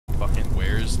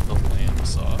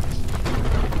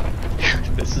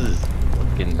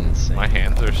fucking insane. My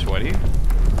hands are sweaty.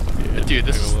 Yeah, dude,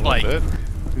 this is like, bit.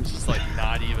 it's just like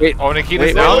not even. Wait, Oh, Nikita's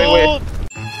wait, down. wait.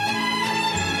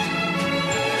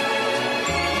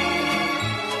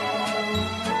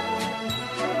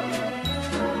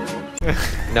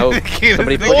 No, Nikita's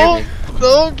somebody down. push me.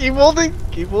 No, keep holding.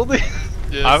 Keep holding.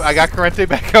 Yes. I got Corrente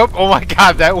back up. Oh my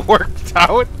god, that worked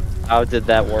out. How did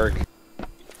that work?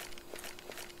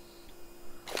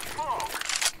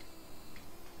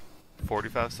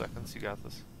 "45 seconds. You got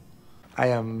this." I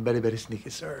am very, very sneaky,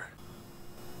 sir.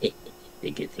 They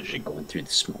get things going through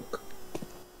the smoke.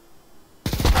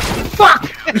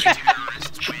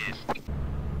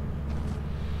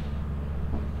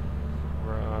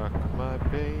 Rock my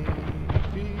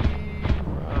baby,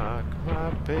 rock my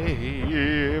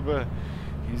baby.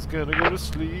 He's gonna go to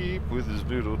sleep with his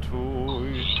little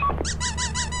toy.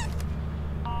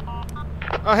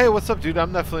 Oh hey, what's up, dude?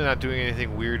 I'm definitely not doing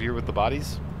anything weird here with the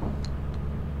bodies.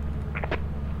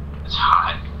 It's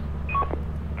hot.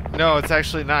 No, it's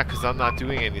actually not, because I'm not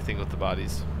doing anything with the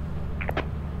bodies.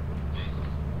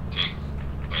 Okay.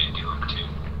 I do it too.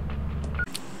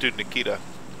 Dude, Nikita,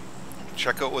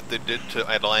 check out what they did to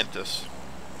Atlantis.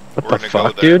 What We're the gonna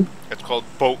fuck, go there. dude? It's called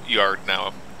Boatyard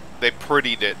now. They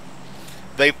prettied it.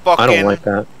 They fucking... I don't like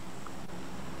that.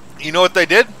 You know what they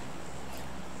did?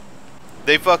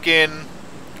 They fucking...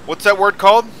 What's that word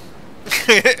called?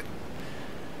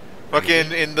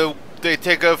 Fucking in the... They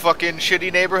take a fucking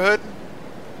shitty neighborhood.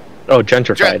 Oh,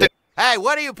 gentrified it. Hey,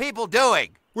 what are you people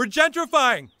doing? We're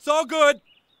gentrifying. It's all good.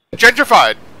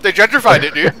 Gentrified. They gentrified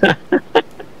it, dude.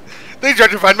 They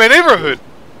gentrified my neighborhood.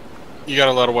 You got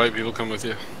a lot of white people come with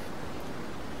you.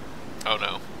 Oh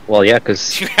no. Well, yeah,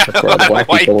 because You that's got where all the a lot black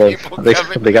of people white live. people They,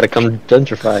 coming. they gotta come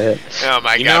gentrify it. Oh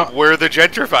my You god, know- we're the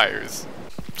gentrifiers.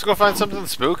 Let's go find something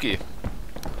spooky.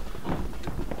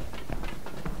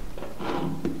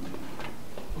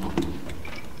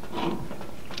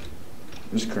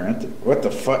 Who's current? What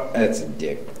the fuck? That's a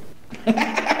dick.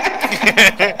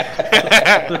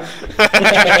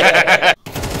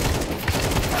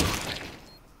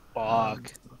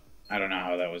 Fuck. I don't know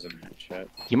how that was in that shot.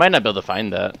 You might not be able to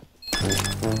find that.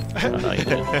 Oh, no, you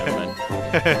didn't. Never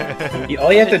mind.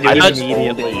 All you have to do I is touched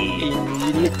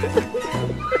immediately.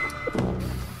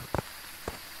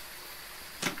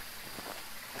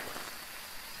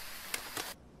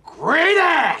 Great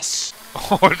ass!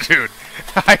 Oh, dude,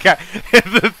 I got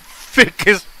the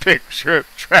thickest picture of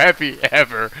Trappy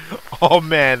ever. Oh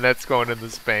man, that's going in the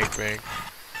spank bank.